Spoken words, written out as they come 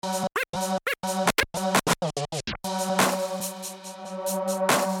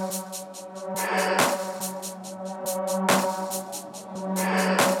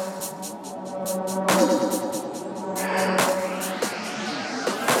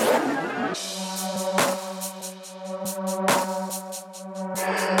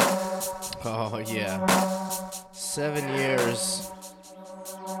Oh, yeah. 7 years.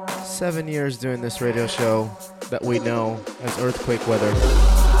 7 years doing this radio show that we know as Earthquake Weather.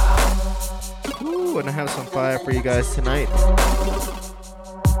 Ooh, and I have some fire for you guys tonight.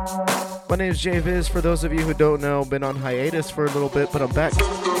 My name is JVIZ. For those of you who don't know, been on hiatus for a little bit, but I'm back.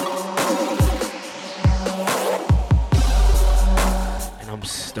 And I'm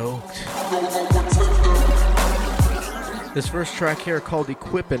stoked. This first track here called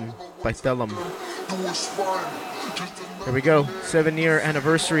Equippin' by Thelum. Here we go, 7-year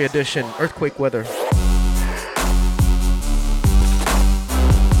anniversary edition, Earthquake Weather.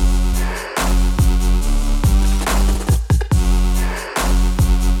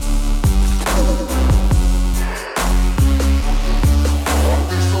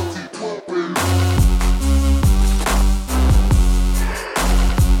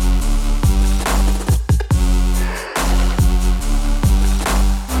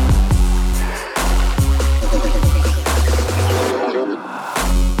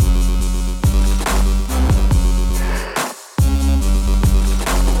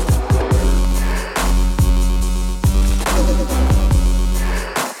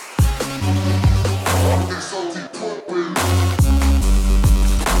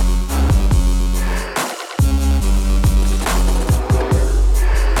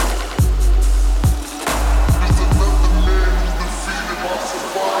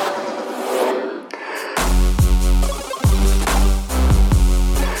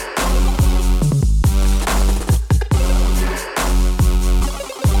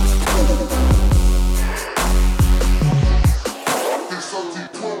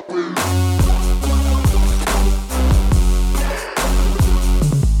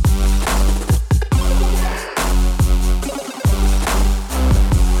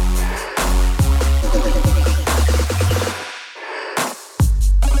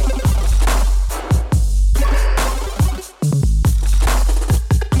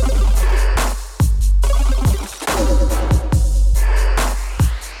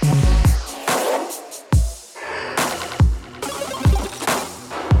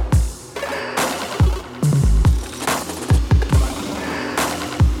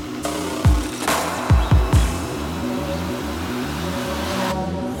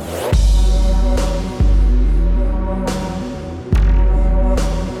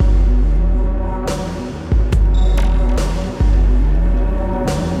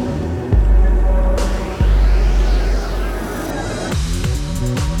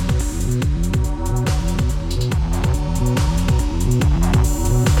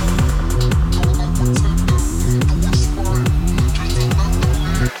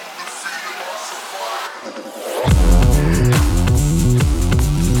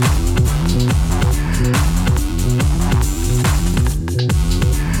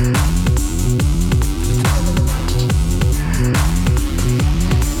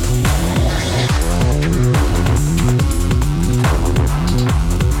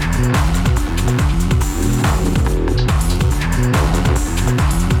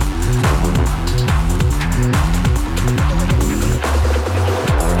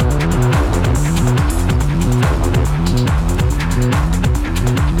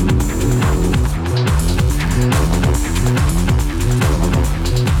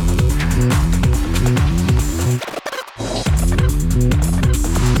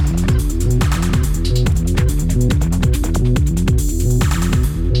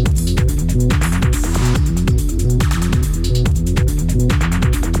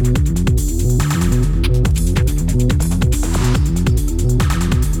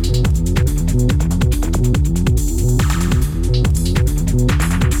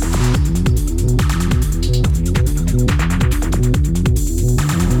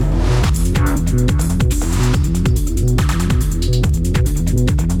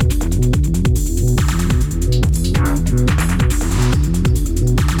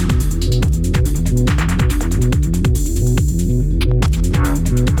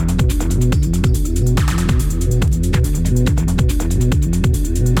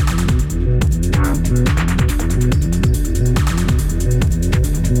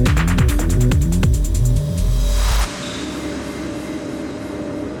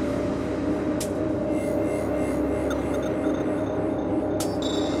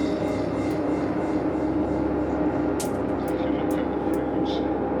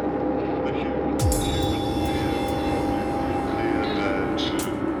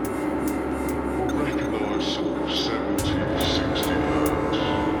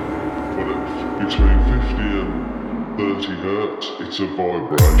 It's a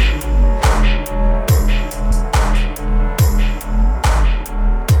vibration.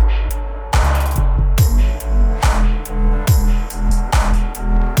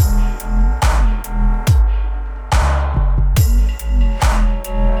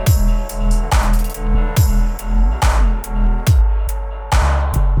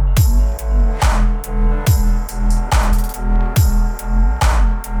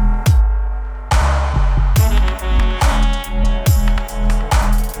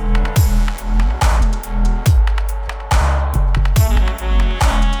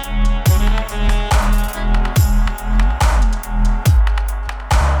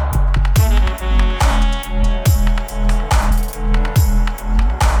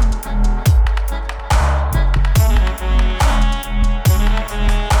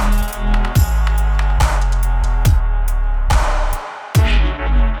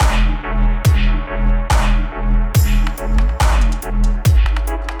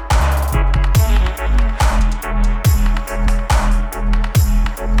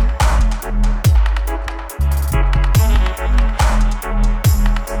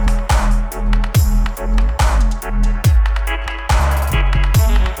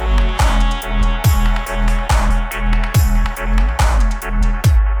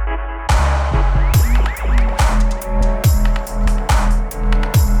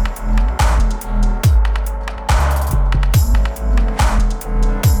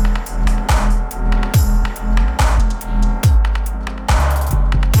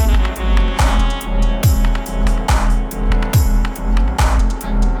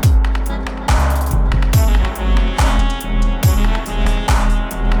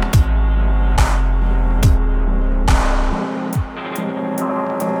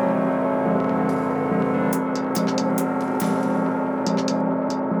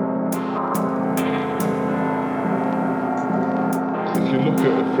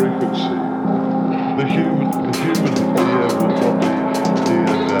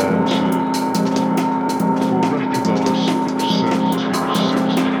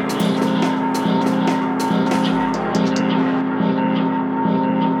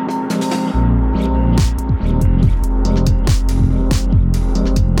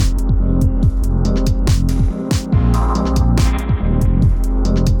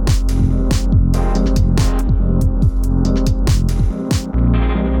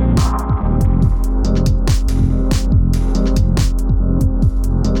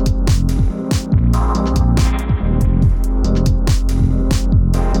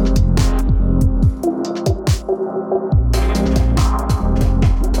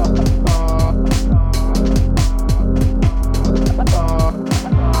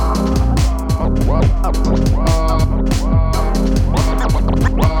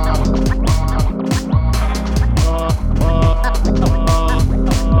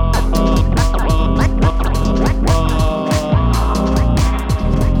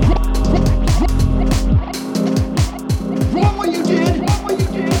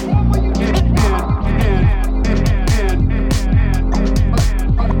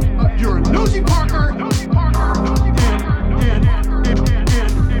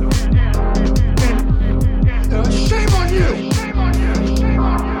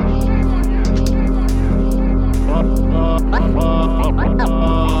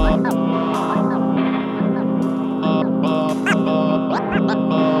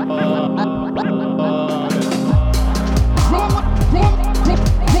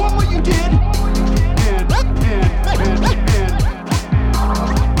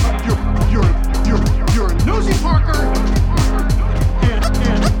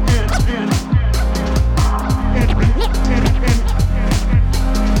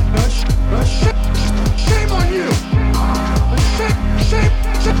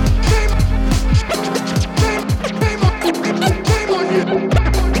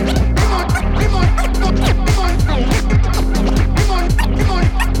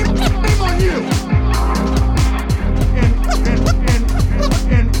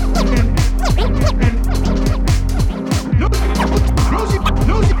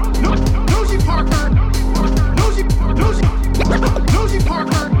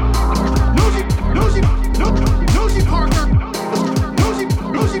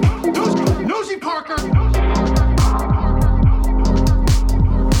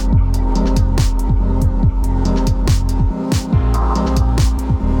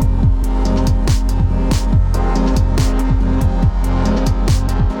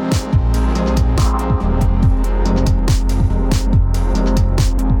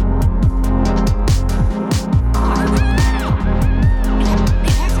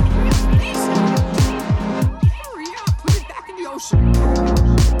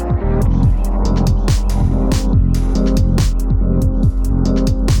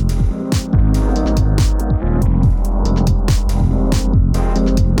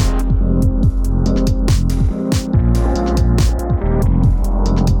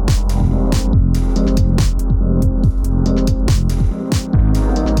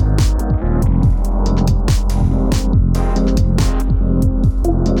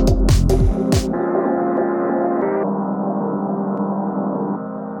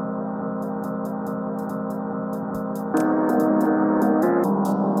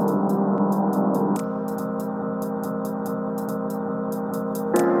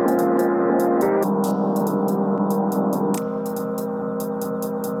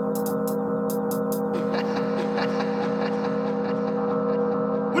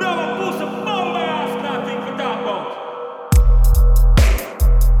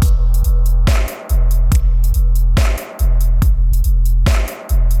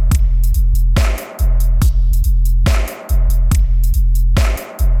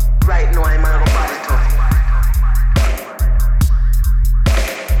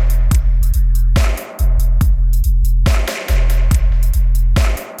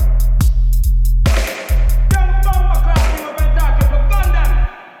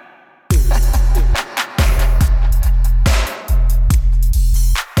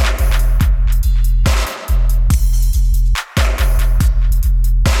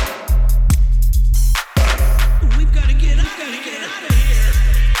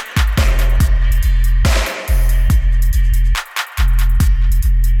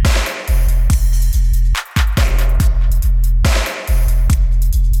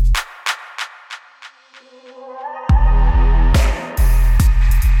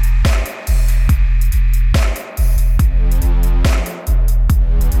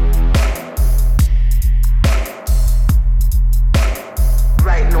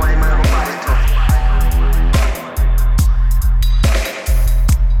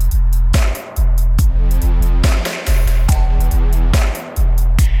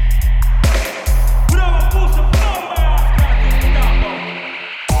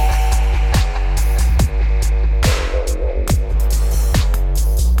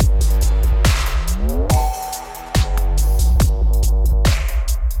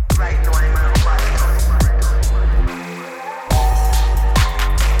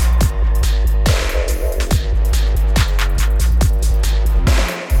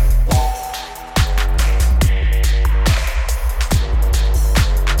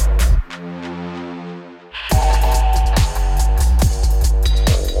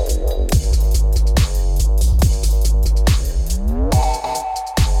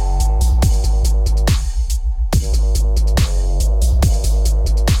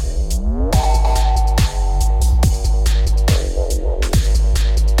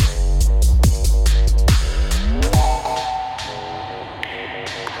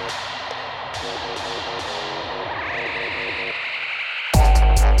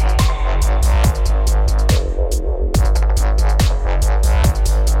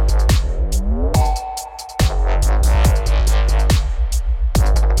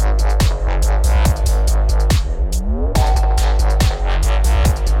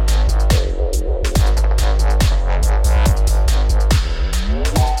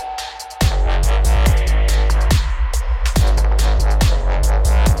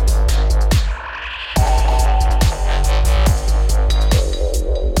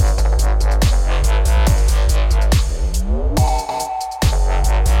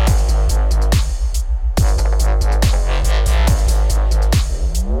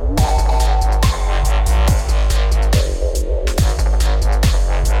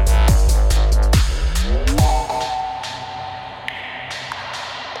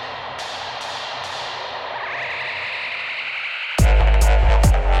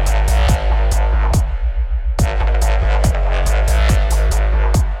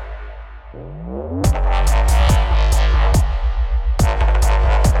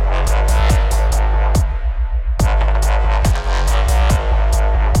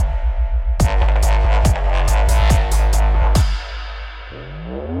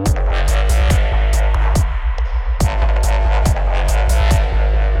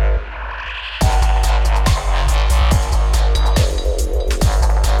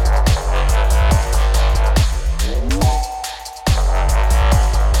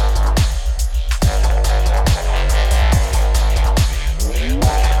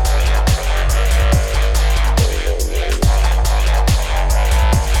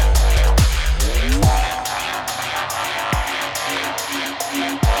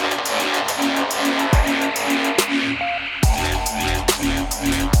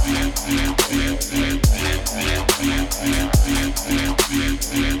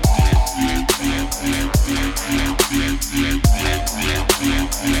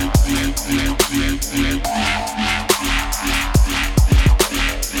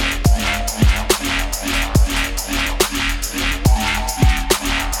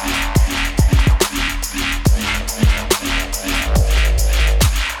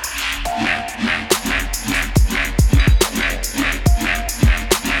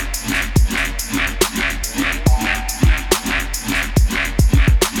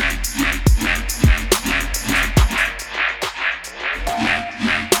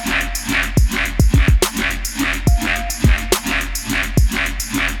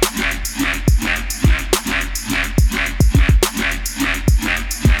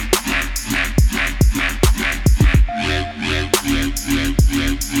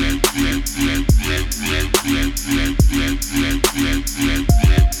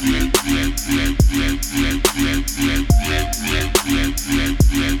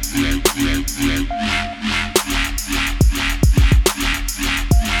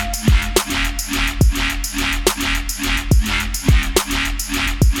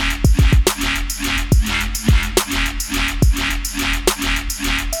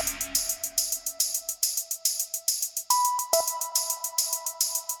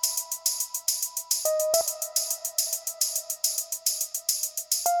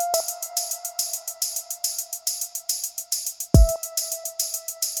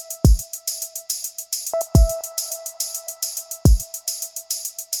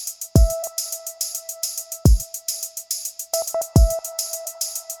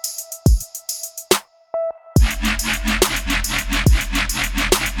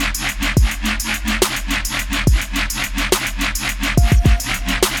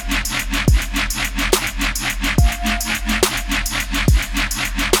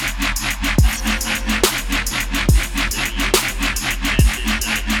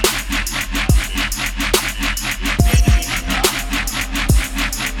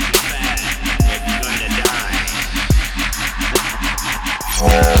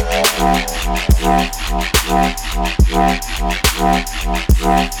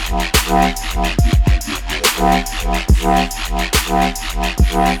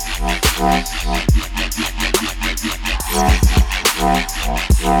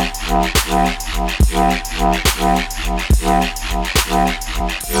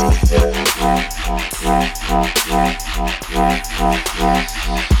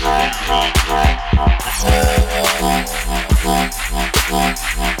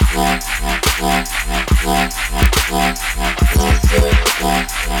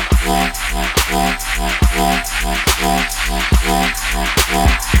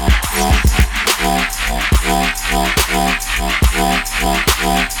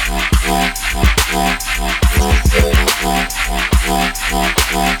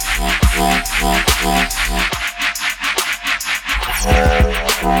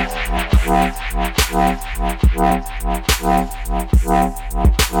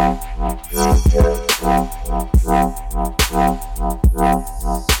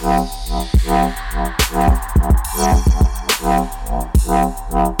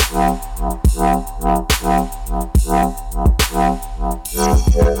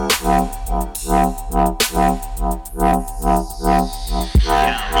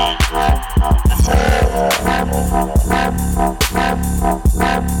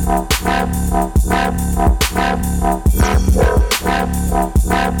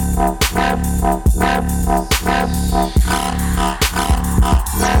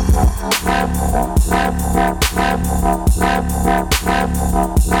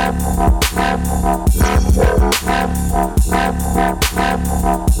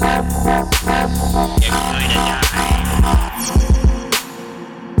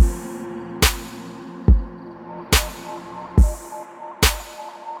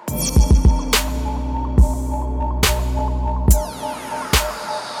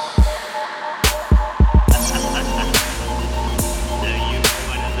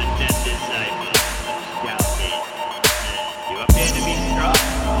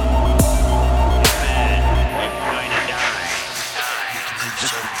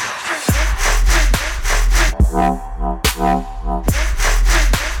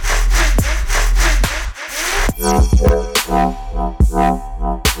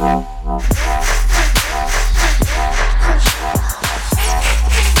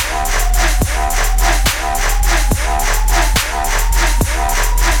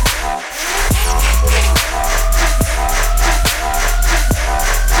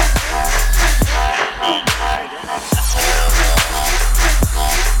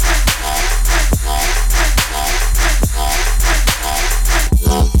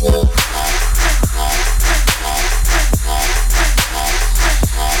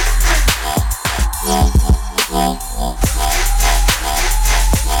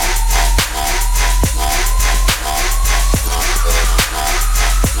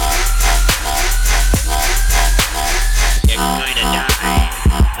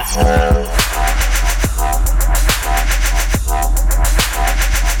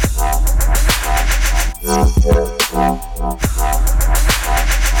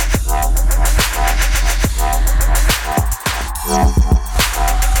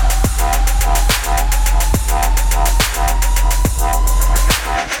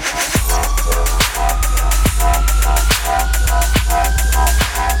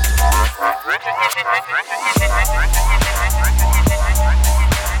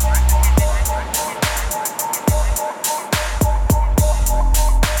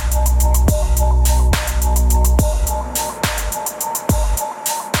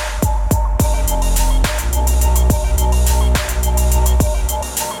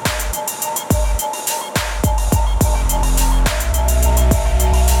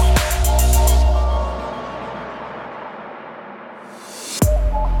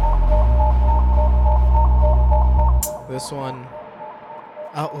 This one,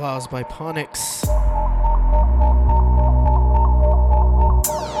 Outlaws by Ponix.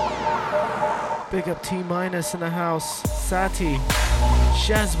 Big up T Minus in the house. Sati,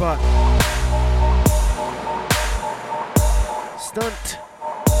 Shazbot, Stunt.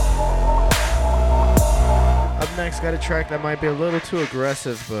 Up next, got a track that might be a little too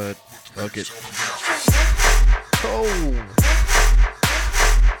aggressive, but fuck it. Oh!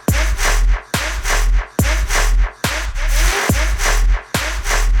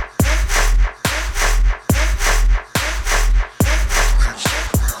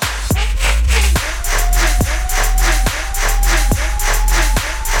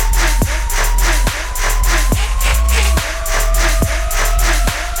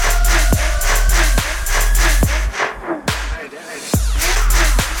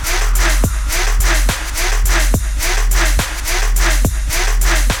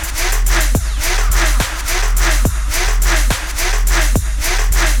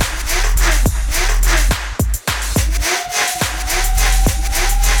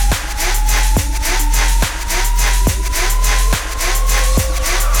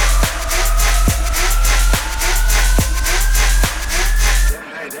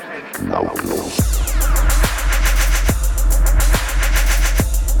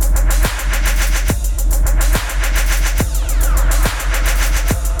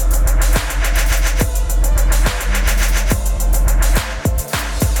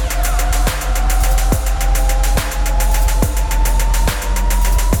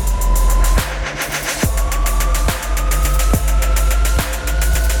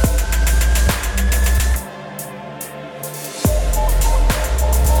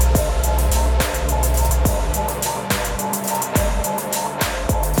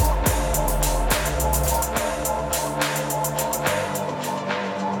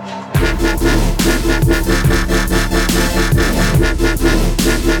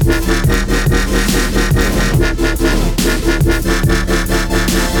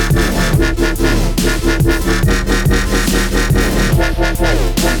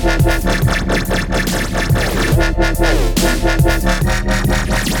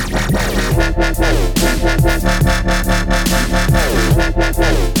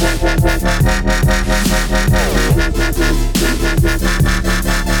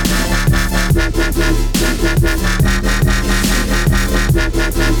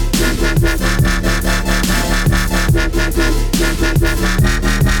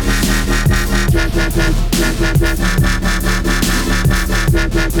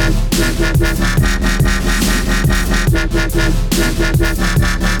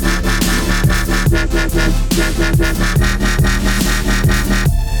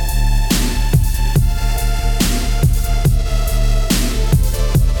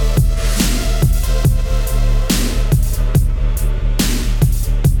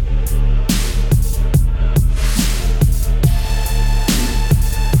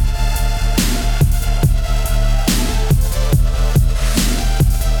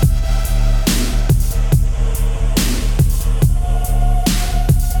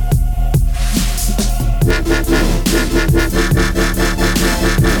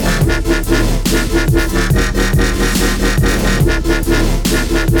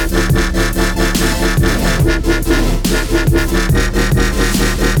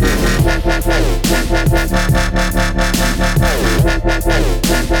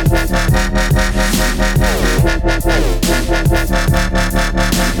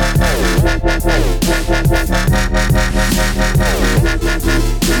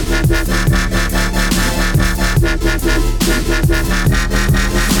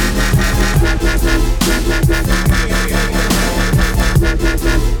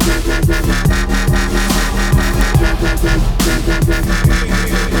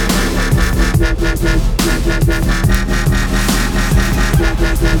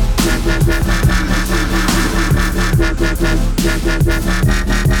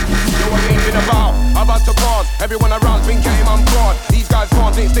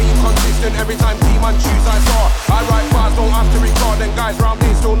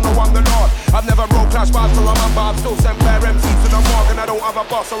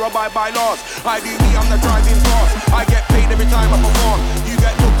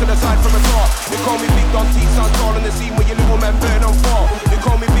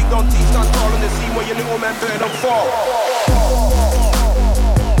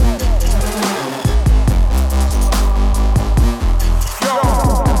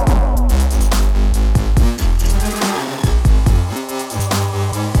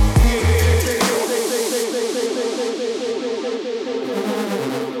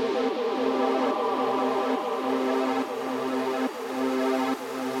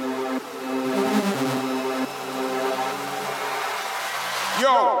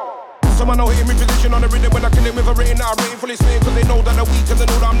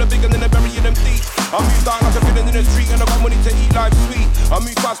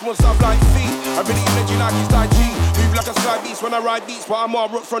 But I'm more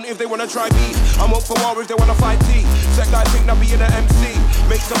up front if they wanna try beef. I'm up for war if they wanna fight T. Set guy think that being an MC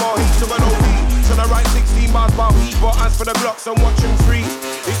makes them all heat to an OB. Tryna write 16 bars about heat, but as for the blocks I'm watching freeze.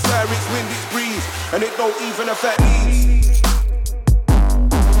 It's air, it's wind, it's breeze, and it don't even affect me.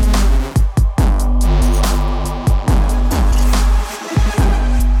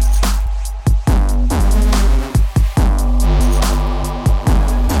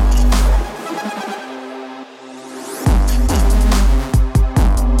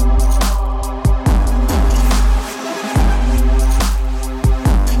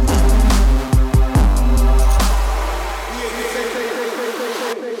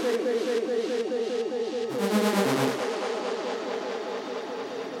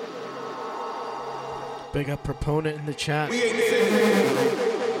 Big up proponent in the chat.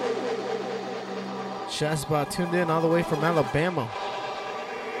 Shazbot tuned in all the way from Alabama.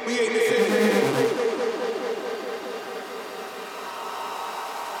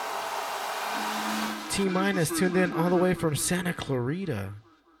 T-Minus tuned in all the way from Santa Clarita,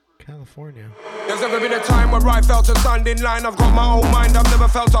 California. There's never been a time where I felt to stand in line. I've got my own mind, I've never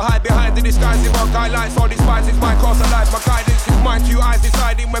felt to hide behind the disguise. If I lights or despise, it's my course of life. My guidance is mine, two eyes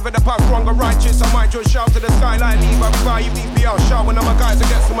deciding whether the path's wrong or righteous. I might just shout to the sky like leave, I revive, leave me out shout. When I'm a guy to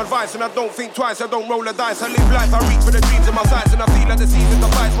get some advice, and I don't think twice, I don't roll the dice. I live life, I reach for the dreams in my sights, and I feel like the season's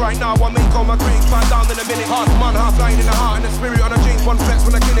the fights right now. I make all my critics fight down in a minute. Half man, half lying in the heart and the spirit on a James Bond flex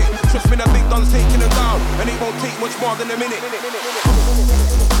when I kill it. Trust me, the big don's taking them down, and it won't take much more than a minute.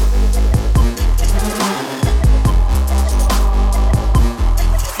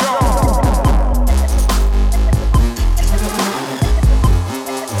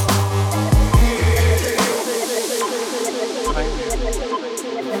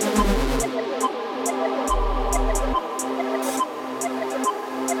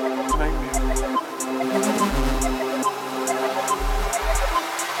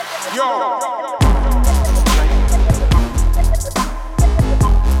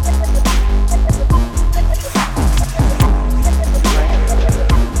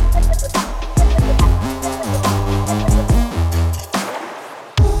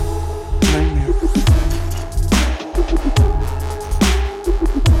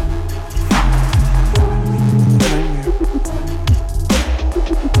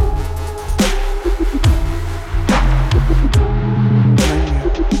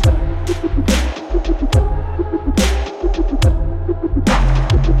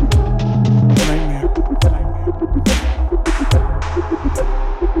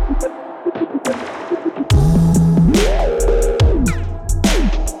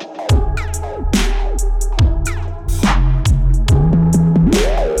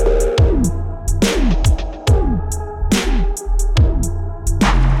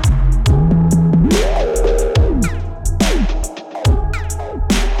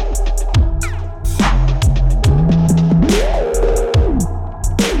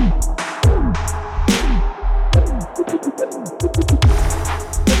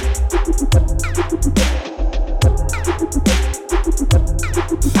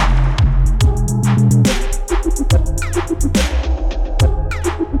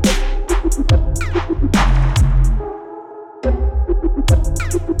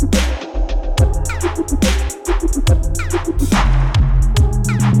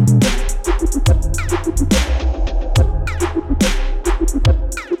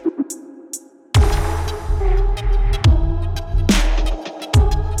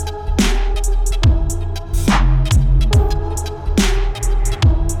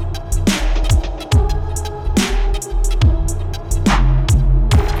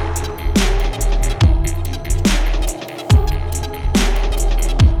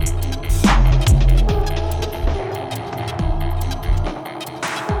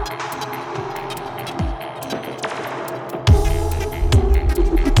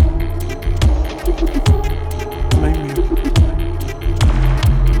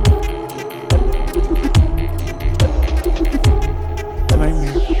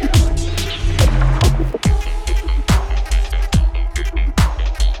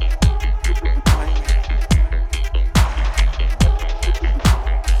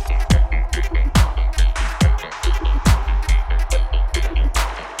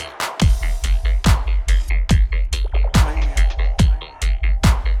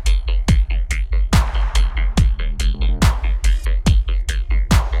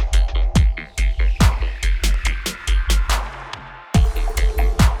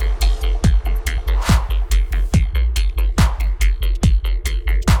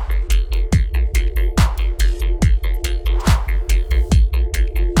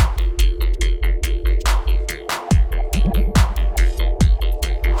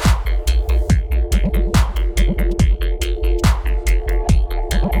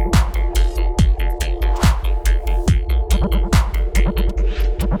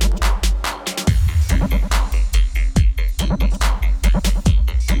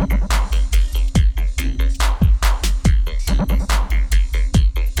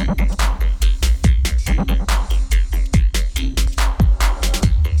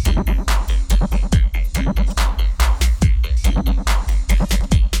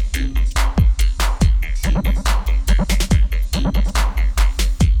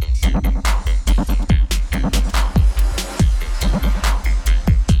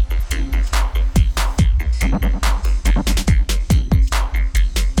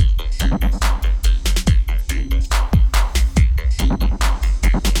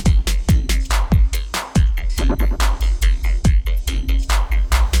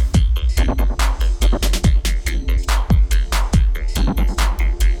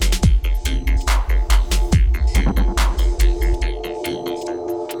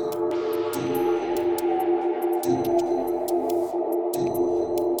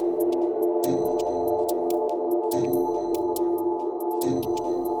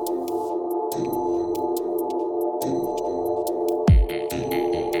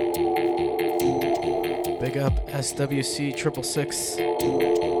 up SWC 666.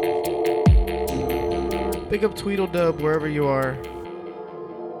 Big up Tweedledub wherever you are.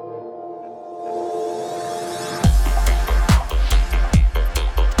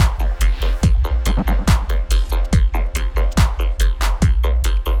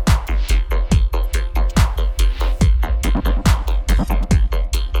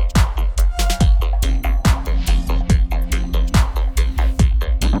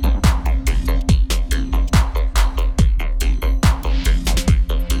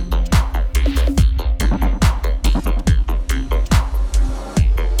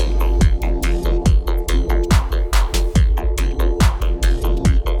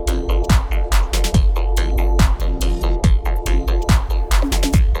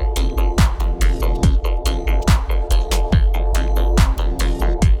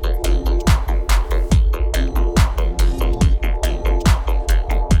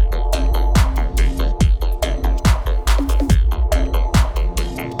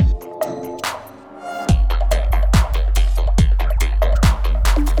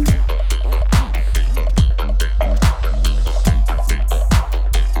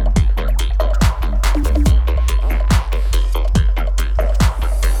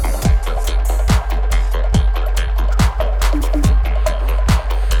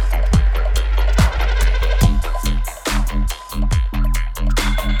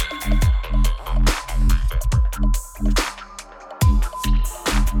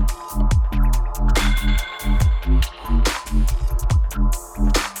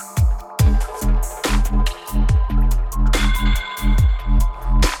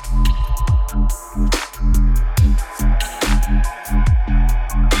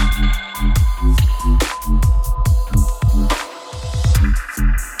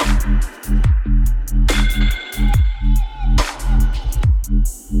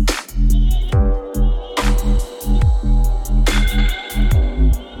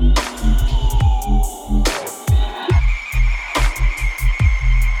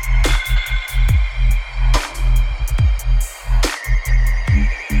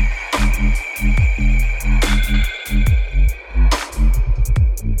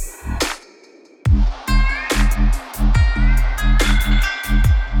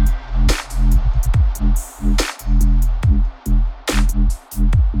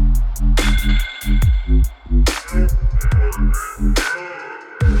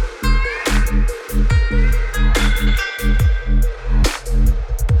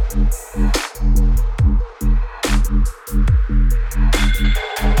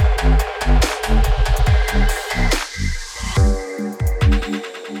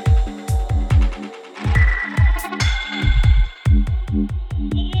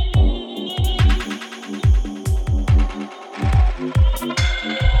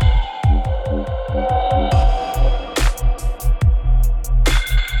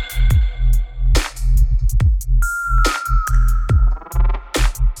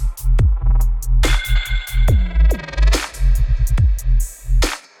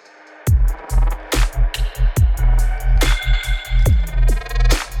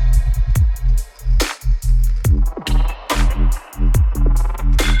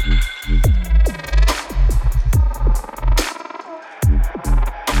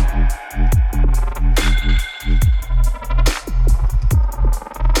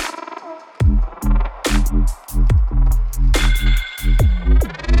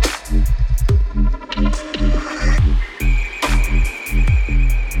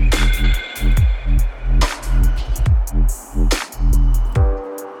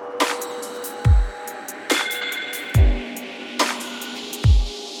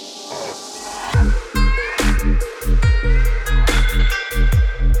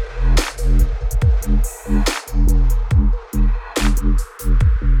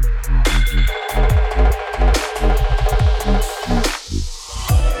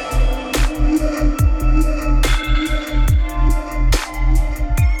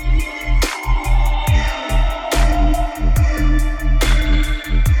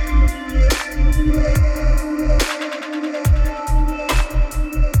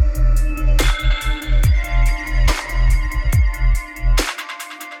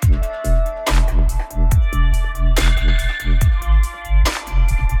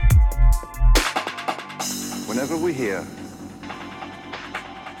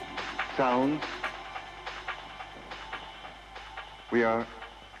 sounds, we are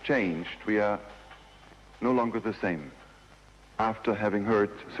changed. We are no longer the same after having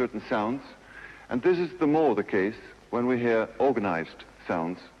heard certain sounds. And this is the more the case when we hear organized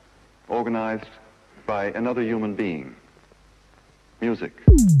sounds, organized by another human being. Music.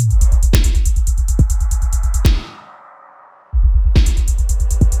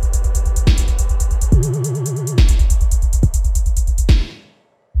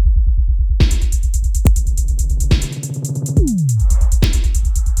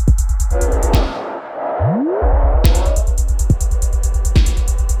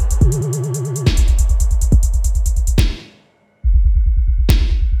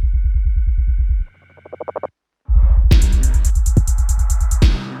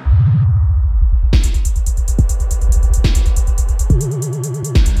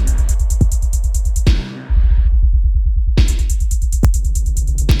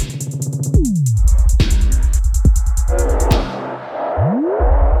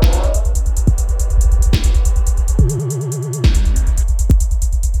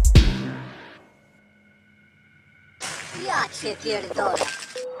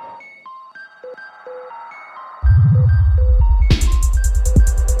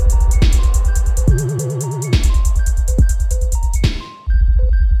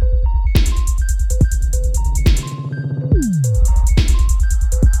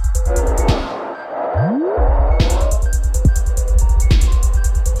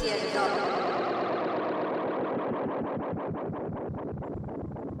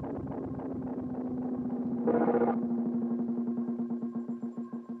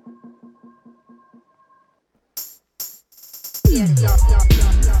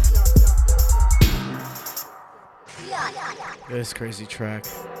 This crazy track.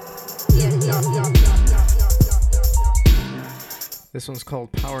 This one's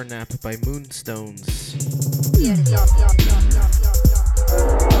called Power Nap by Moonstones.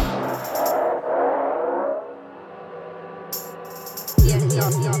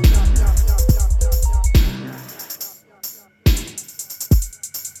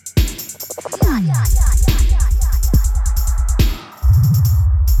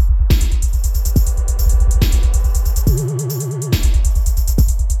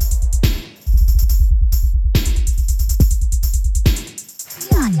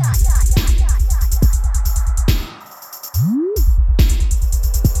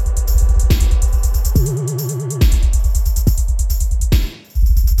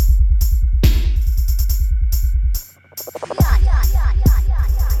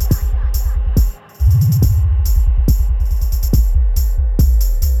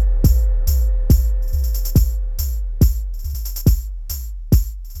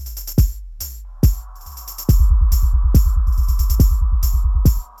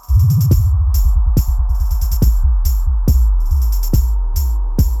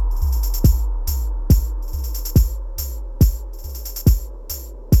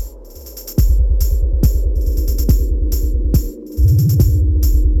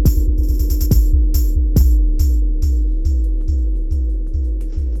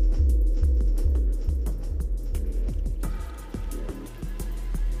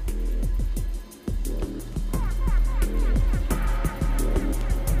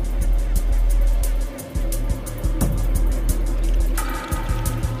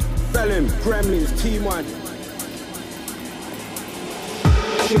 Gremlins, T-Man.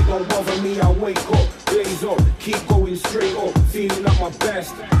 Shit don't bother me, I wake up, blaze up, keep going straight up, feeling at my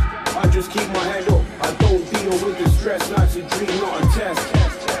best. I just keep my head up, I don't deal with the stress, life's a dream, not a test.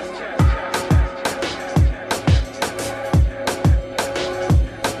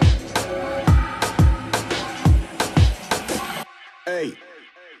 Hey,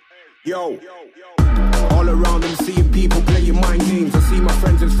 yo. All around them seeing people playing mind games. I see my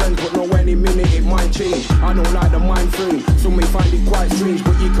friends as friends, but know any minute it might change. I don't like the mind frame, some may find it quite strange,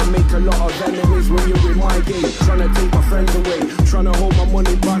 but you can make a lot of enemies when you're in my game. Trying to take my friends away, trying to hold my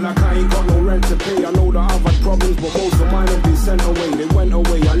money back like I ain't got no rent to pay. I know that I've had problems, but most of mine have been sent away. They went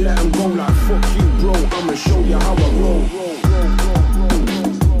away, I let them go like fuck you bro, I'ma show you how I roll.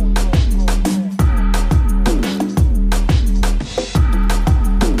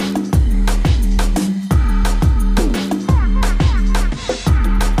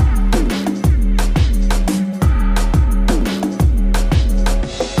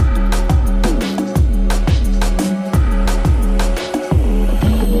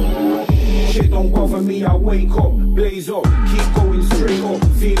 I wake up, blaze up, keep going straight up,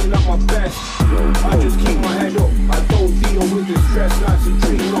 feeling at my best. I just keep my head up, I don't deal with the stress, life's a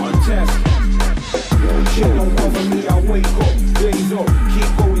dream, not a test. Shit don't bother me, I wake up, blaze up, keep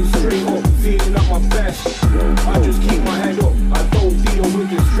going straight up, feeling at my best. I just keep my head up, I don't deal with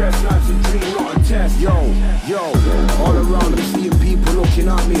the stress, life's a dream, not a test. Yo, all around I'm seeing people looking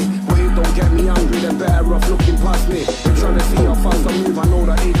at me, but it don't get me angry, they're better off looking past me. They're trying to see how fast I move, I know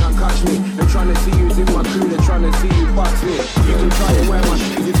that they can't catch me. They're trying to see who's in my crew, they're trying to see who backs me. You can try to wear my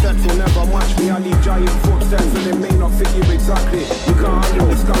shoes, your steps will never match me. I leave giant footsteps and they may not fit you exactly. You can't handle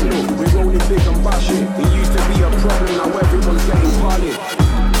the scandal, we're rolling big and bashing. It used to be a problem, now everyone's getting parted.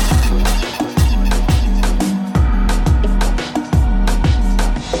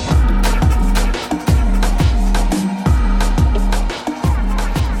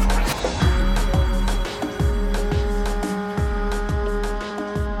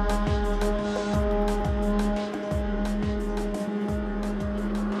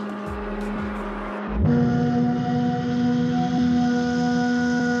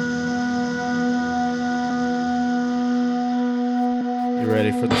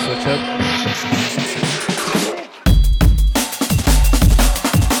 Ready for the switch up?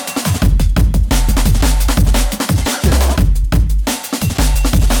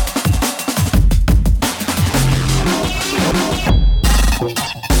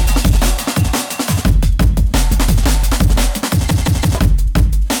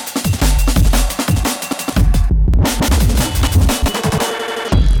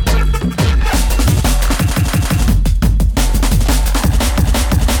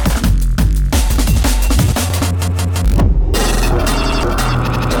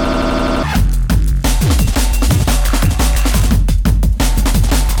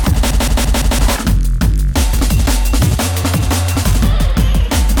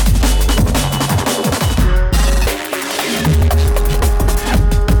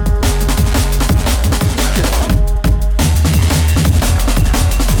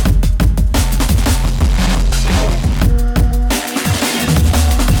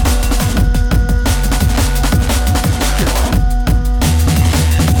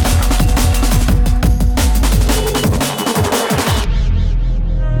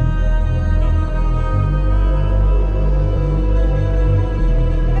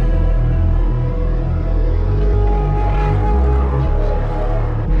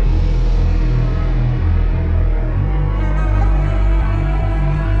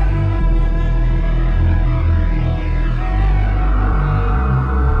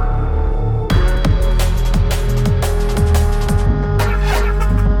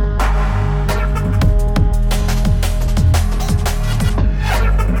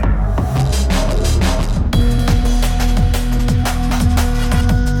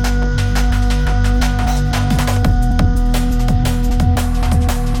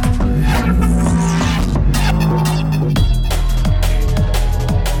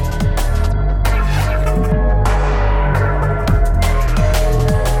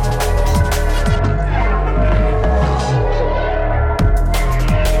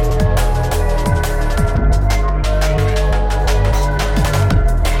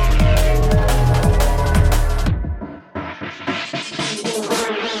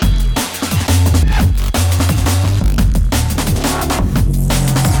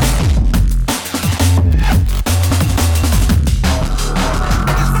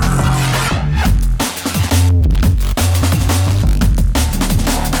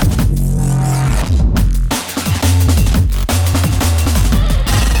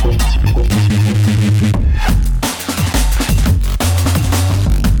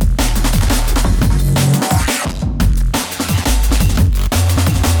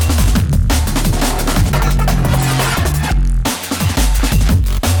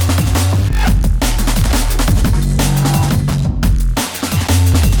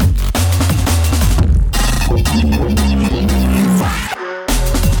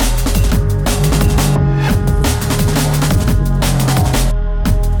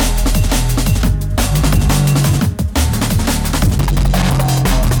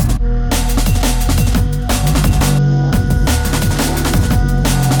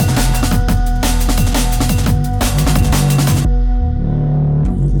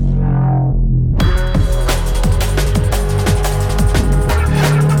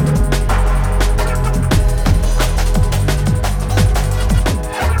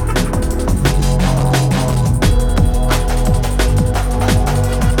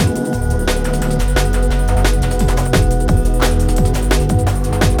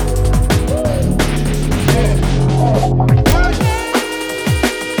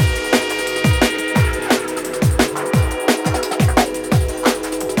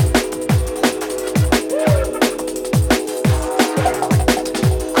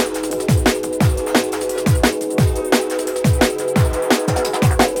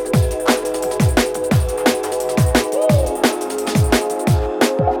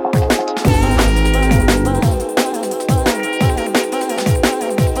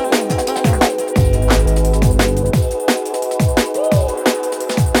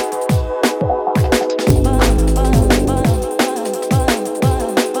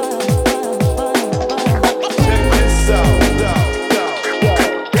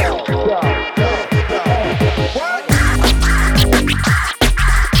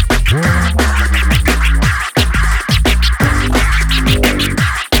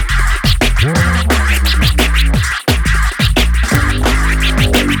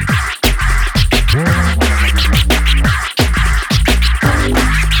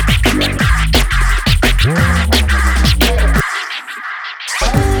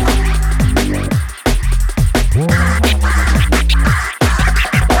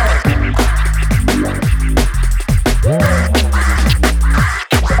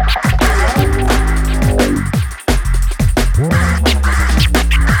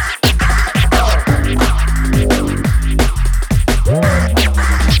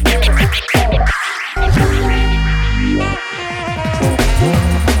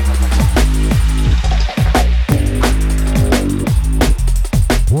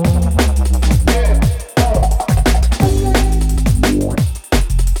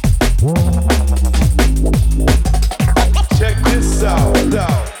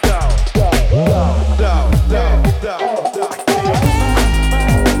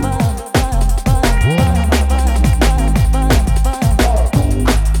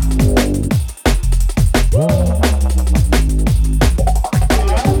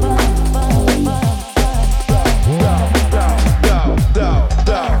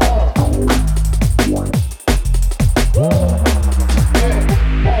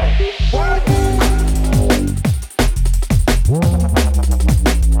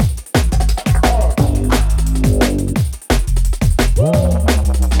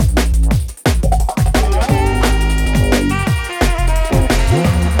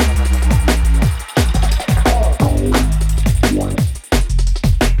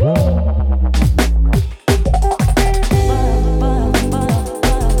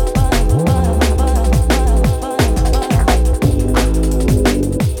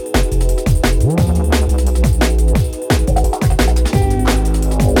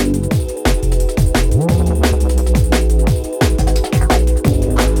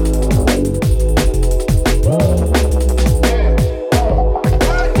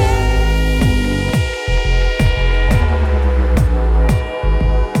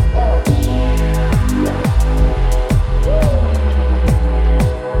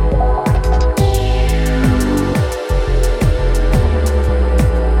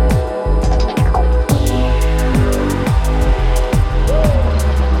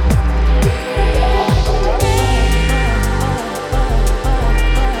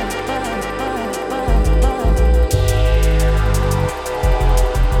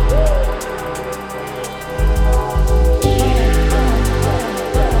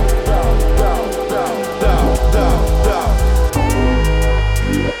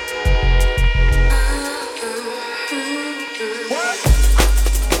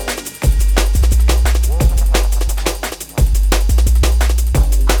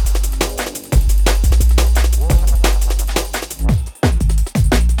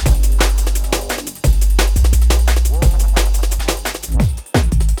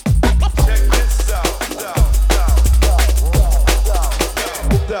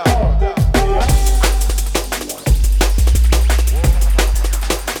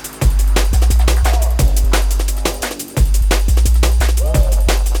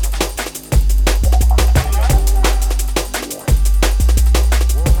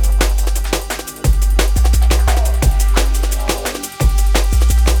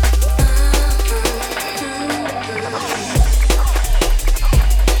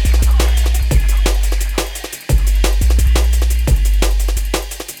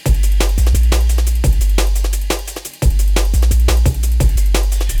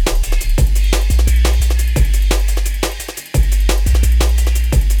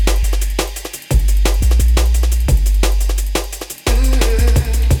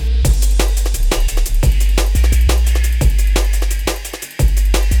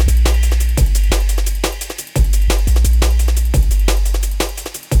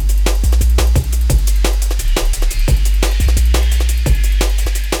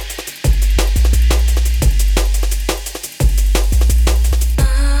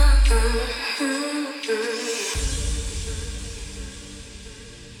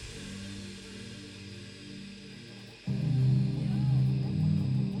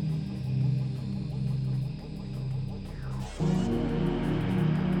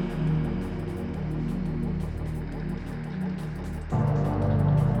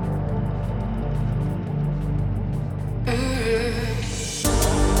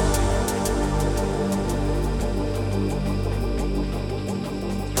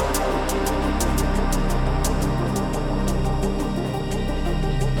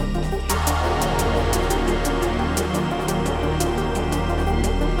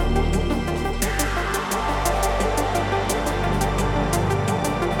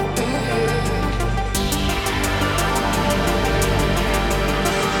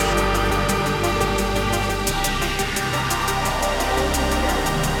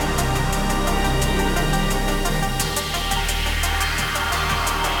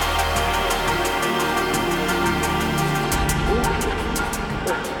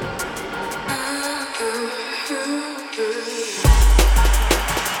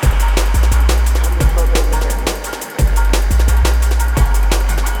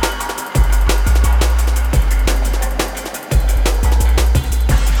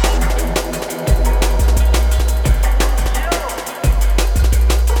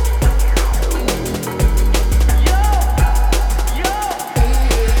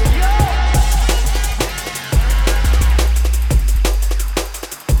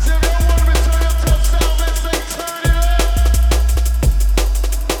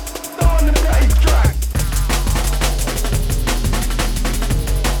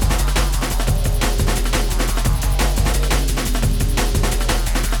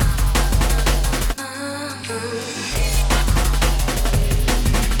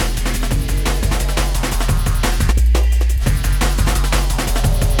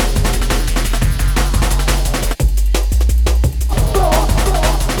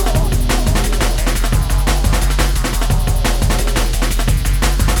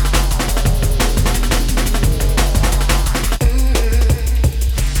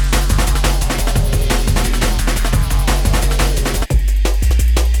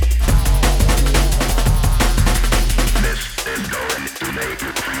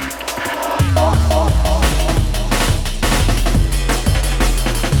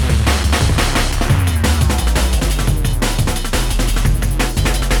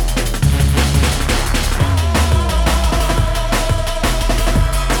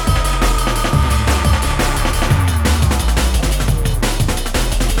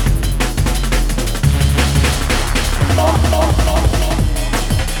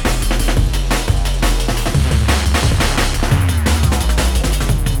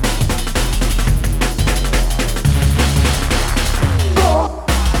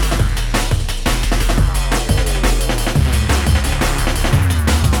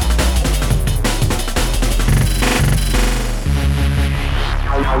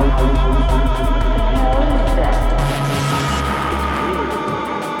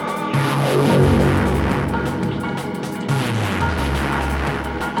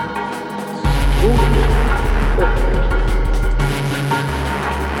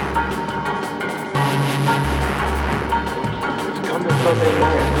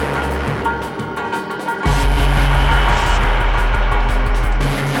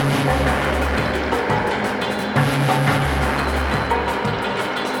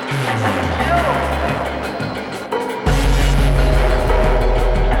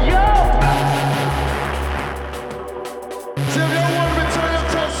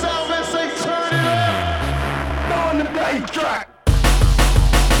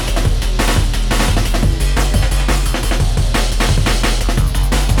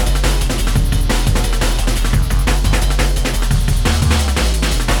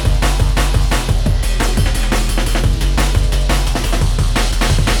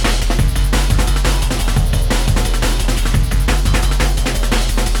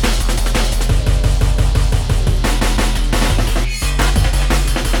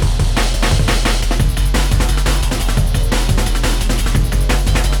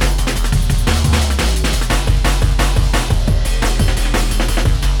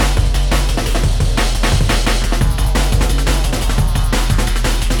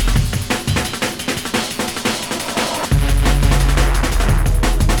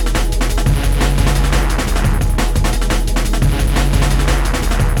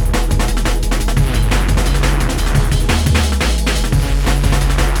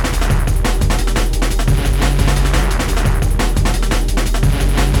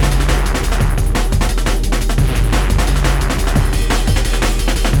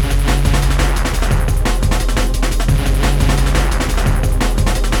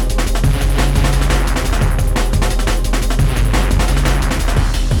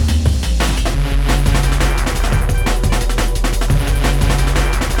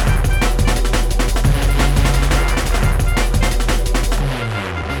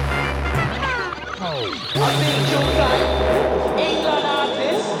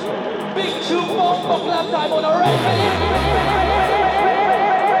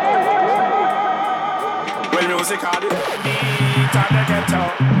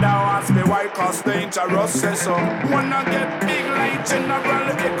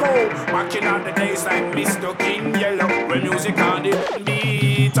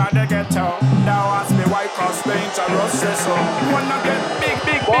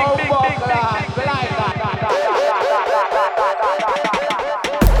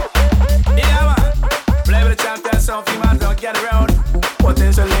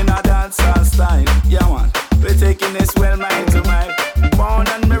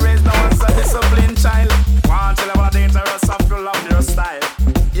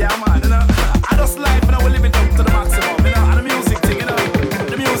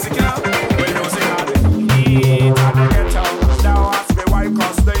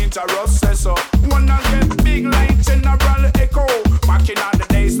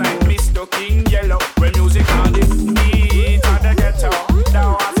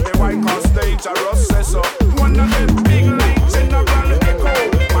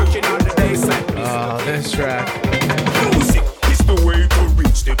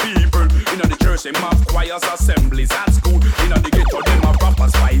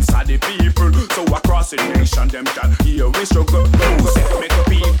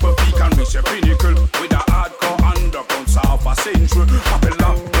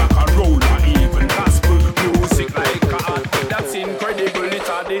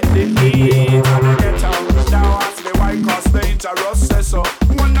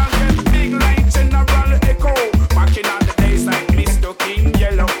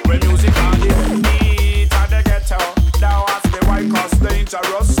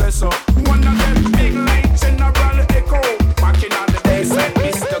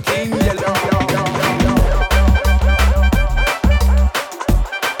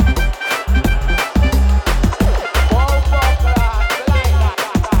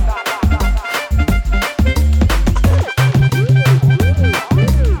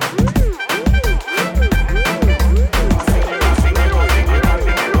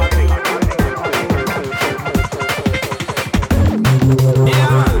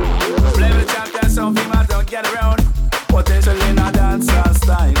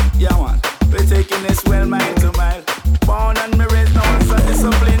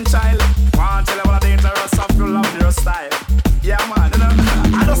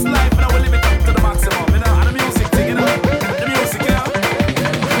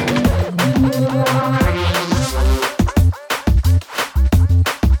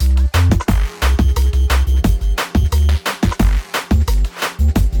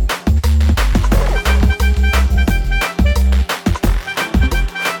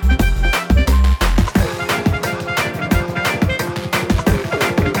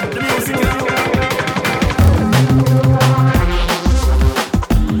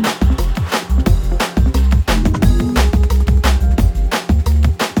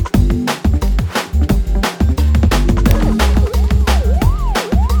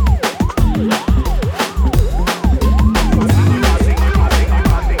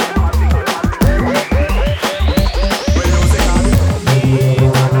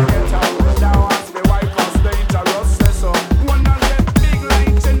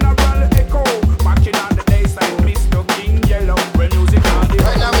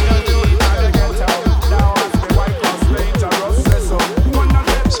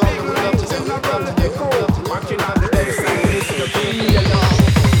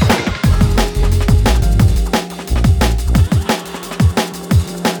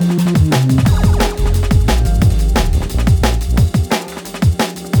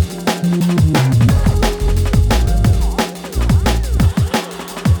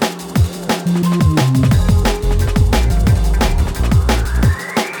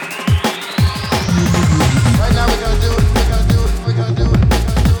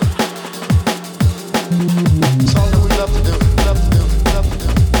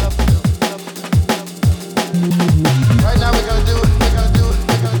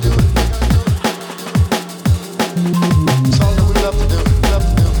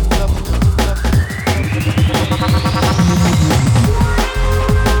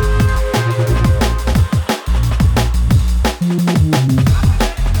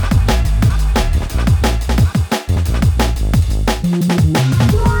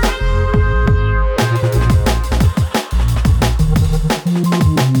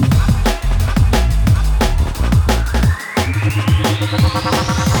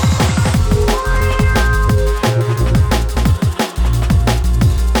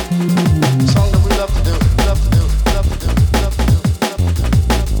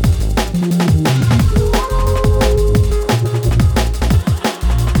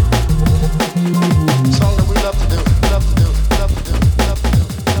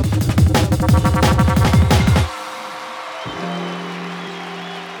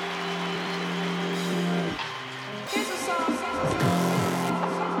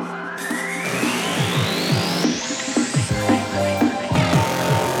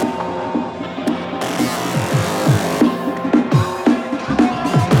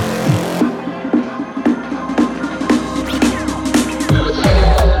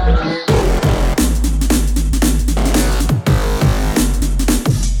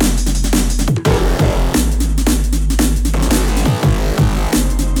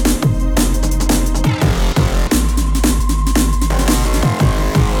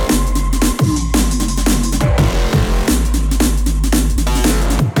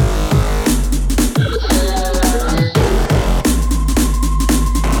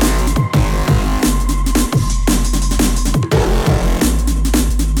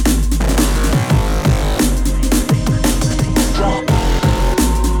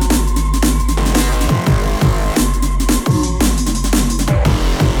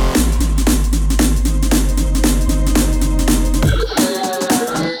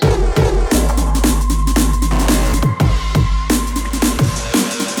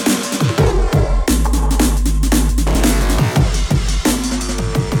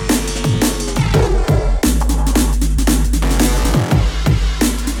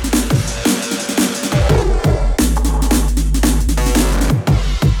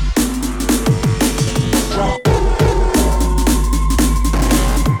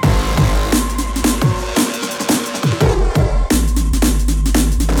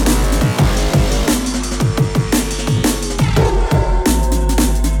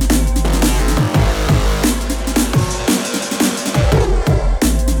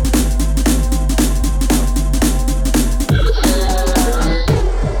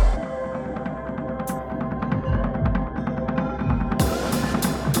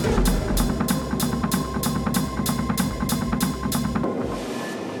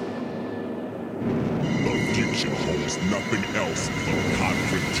 nothing else but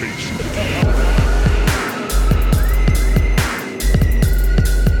confrontation.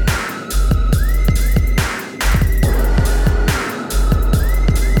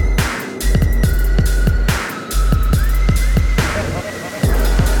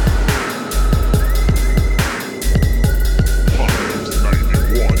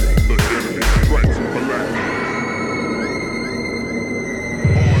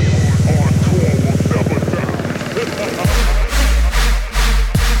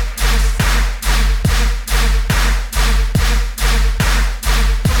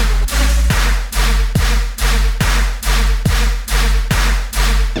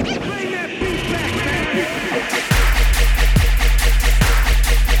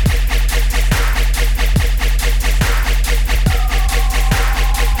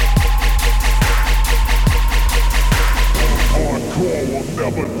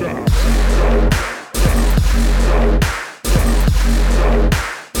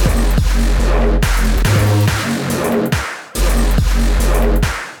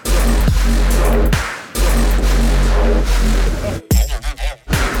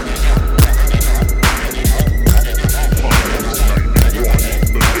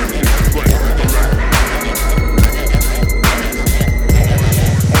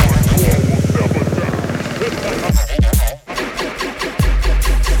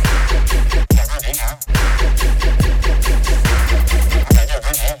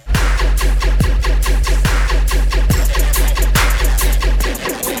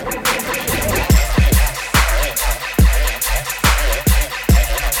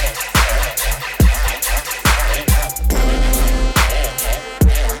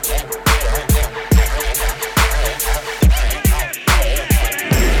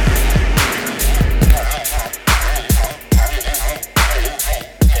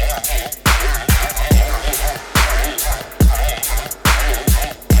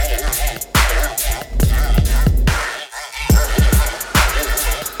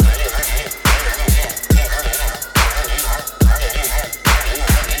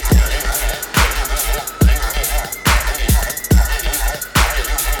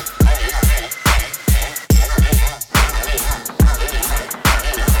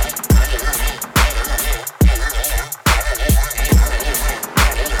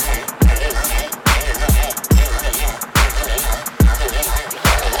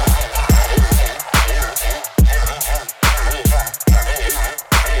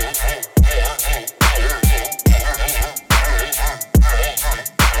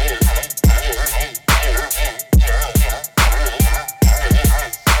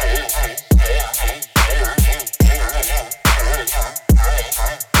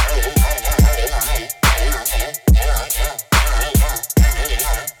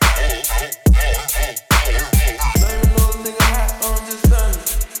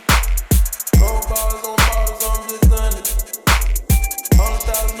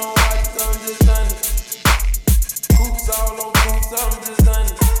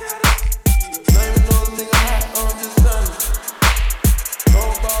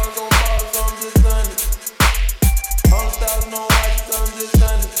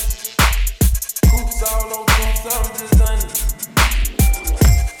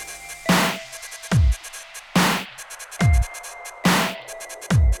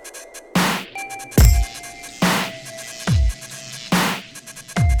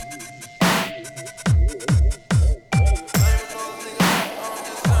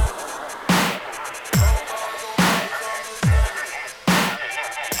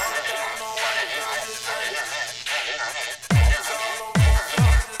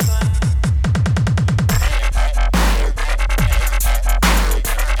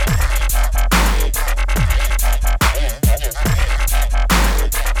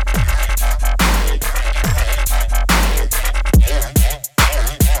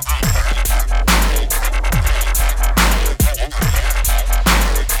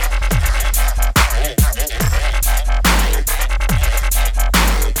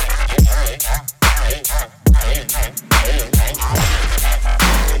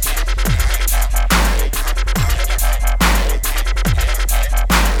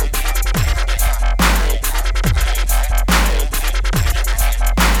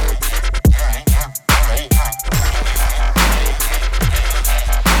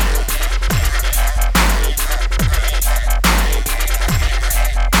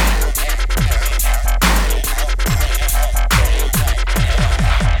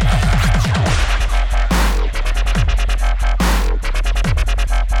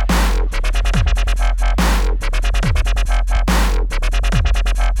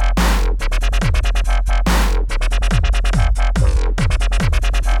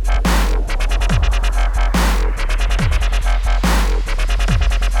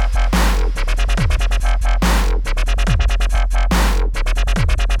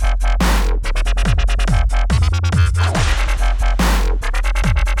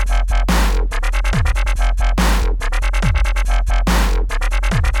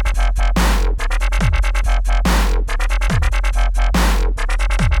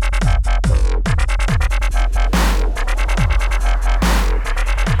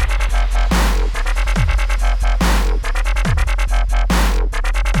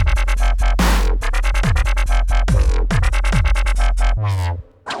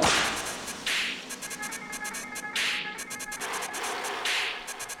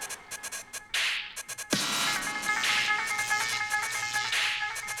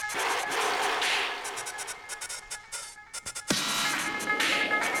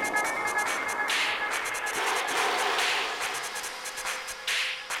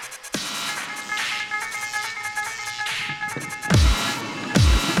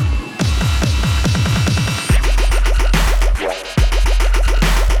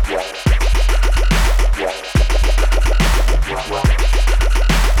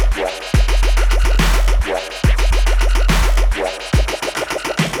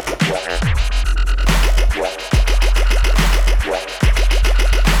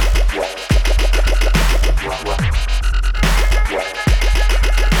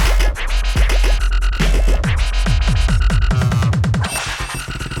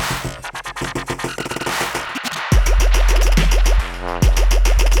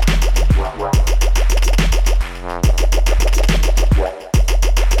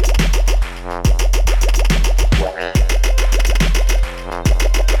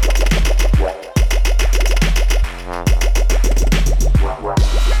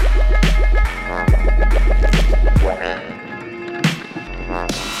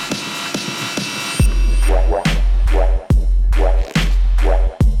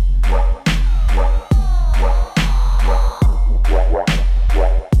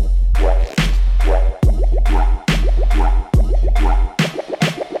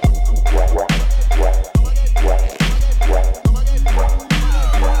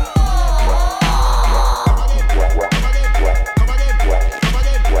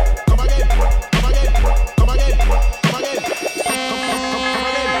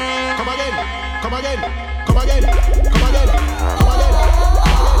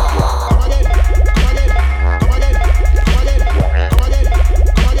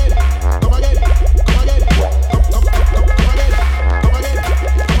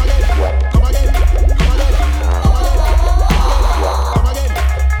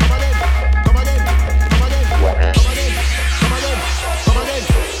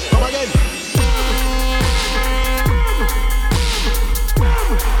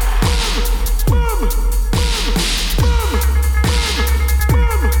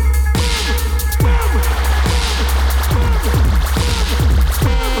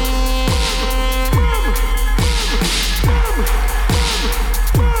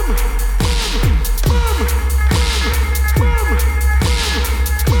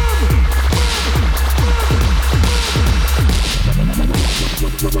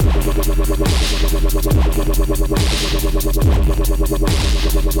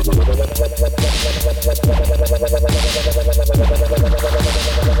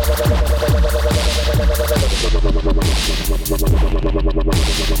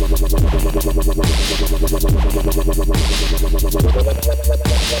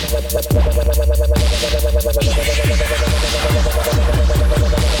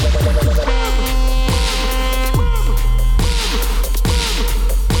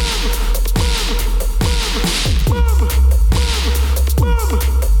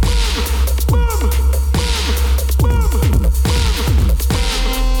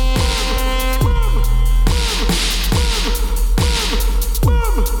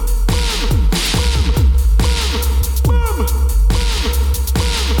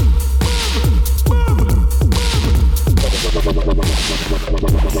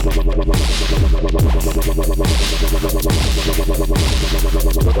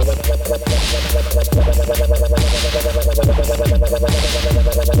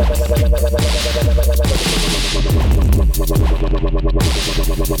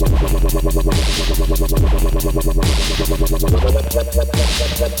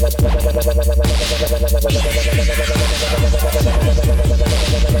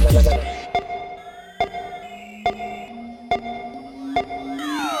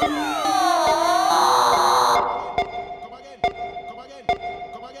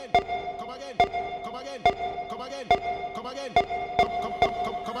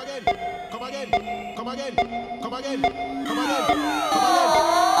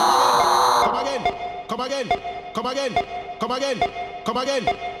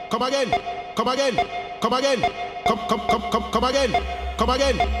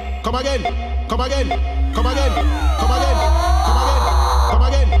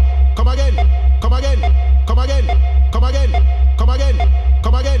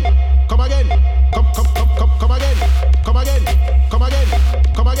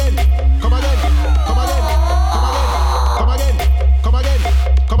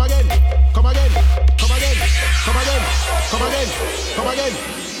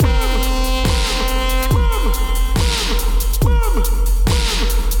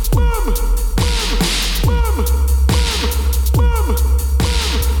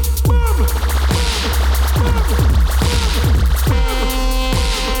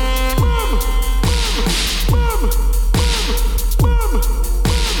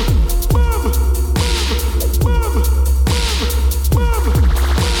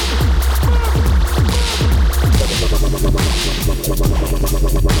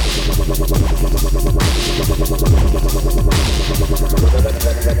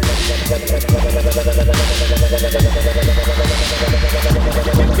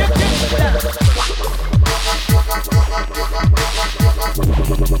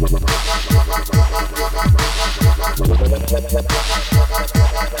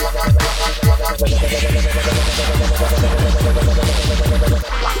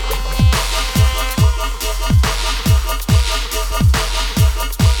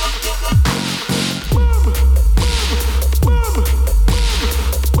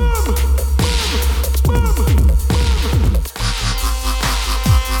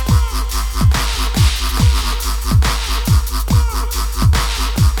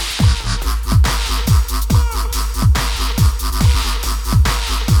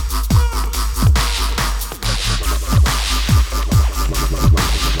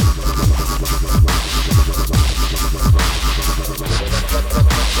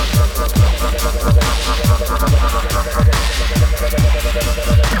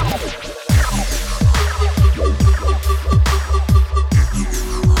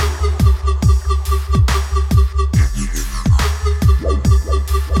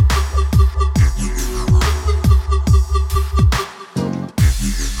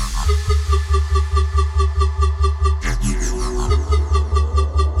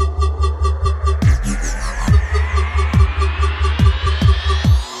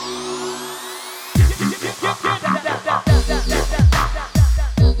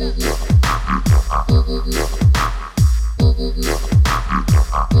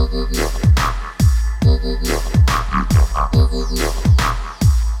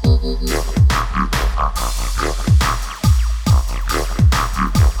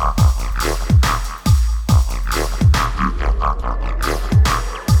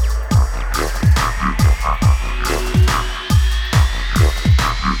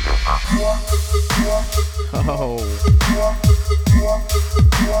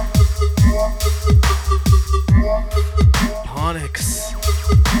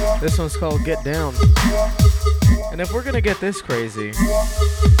 This one's called Get Down. And if we're gonna get this crazy,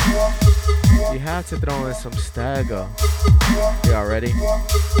 you have to throw in some stagger. Y'all ready?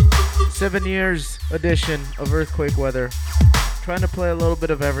 7 years edition of Earthquake Weather. Trying to play a little bit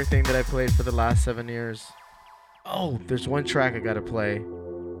of everything that I played for the last 7 years. Oh, there's one track I gotta play.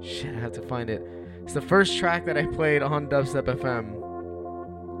 Shit, I have to find it. It's the first track that I played on Dubstep FM.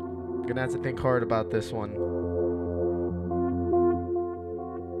 I'm gonna have to think hard about this one.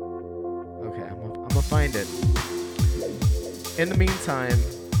 Okay, I'm gonna find it. In the meantime,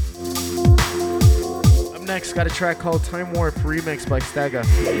 up next, got a track called Time Warp Remix by Stagga.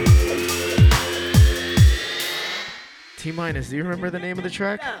 T-Minus, do you remember the name of the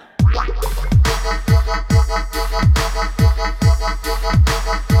track?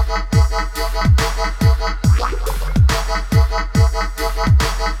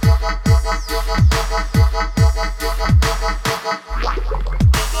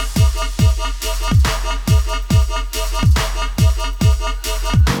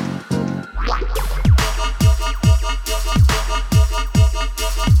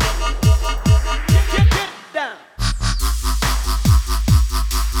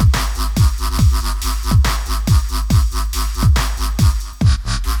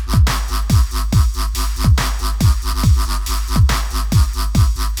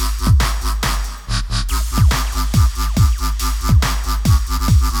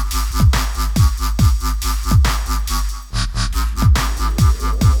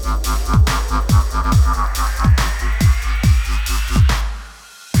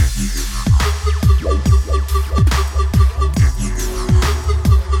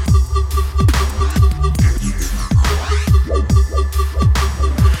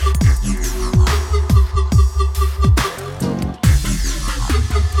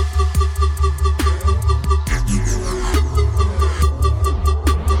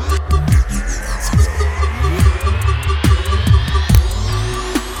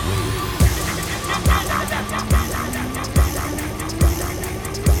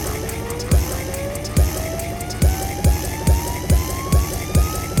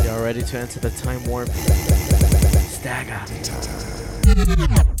 Ready to enter the time warp. Stagga.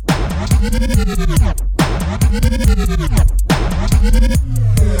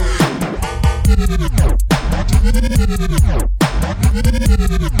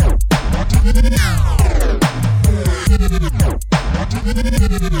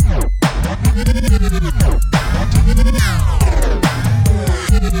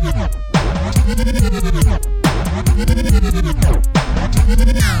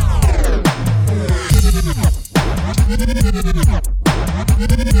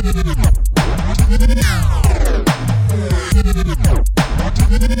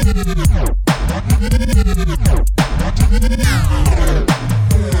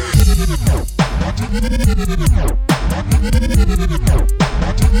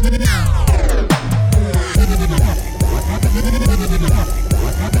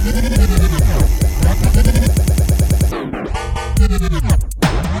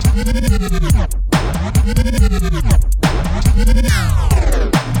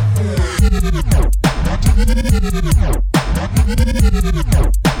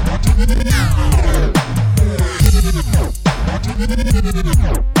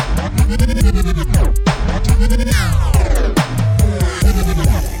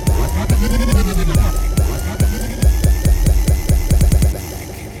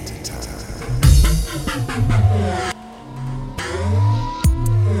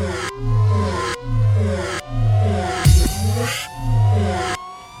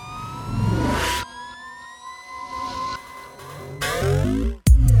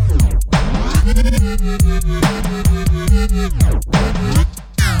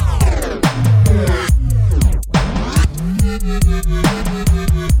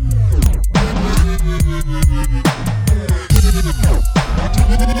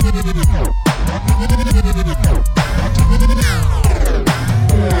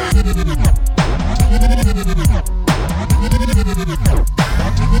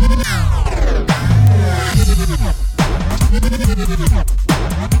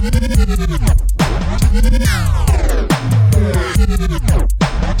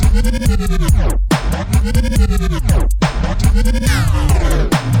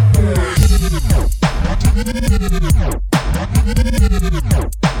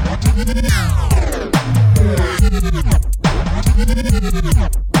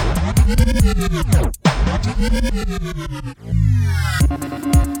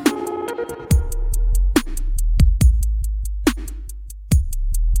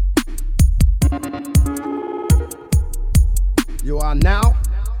 You are now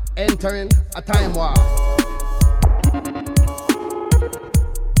entering a time war.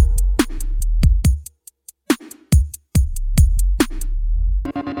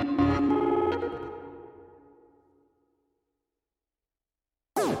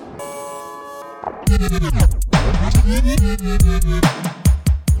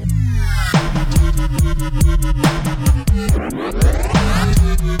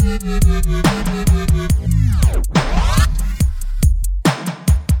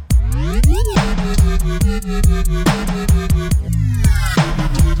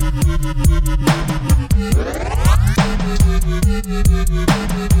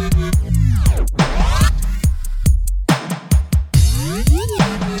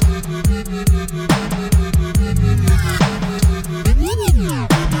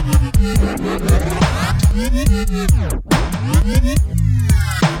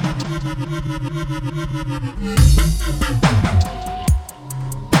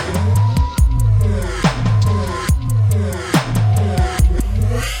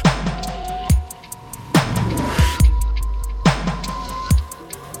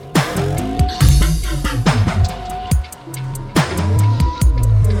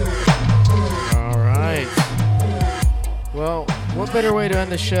 Better way to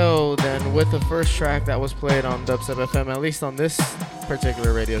end the show than with the first track that was played on Dubstep FM, at least on this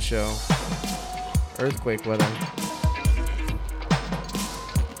particular radio show, Earthquake Weather.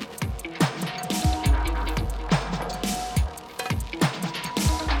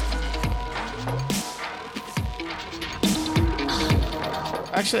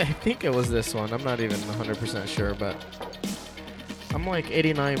 Actually, I think it was this one. I'm not even 100% sure, but I'm like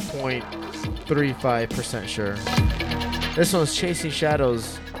 89.35% sure. This one's Chasing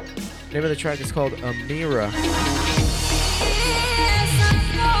Shadows. Name of the track is called Amira.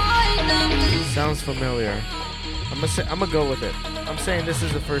 Sounds familiar. I'm gonna go with it. I'm saying this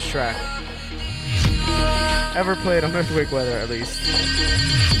is the first track ever played on Earthquake Weather, at least.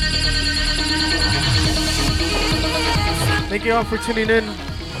 Thank you all for tuning in.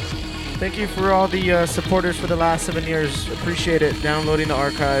 Thank you for all the supporters for the last 7 years. Appreciate it. Downloading the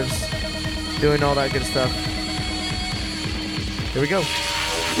archives, doing all that good stuff. Here we go.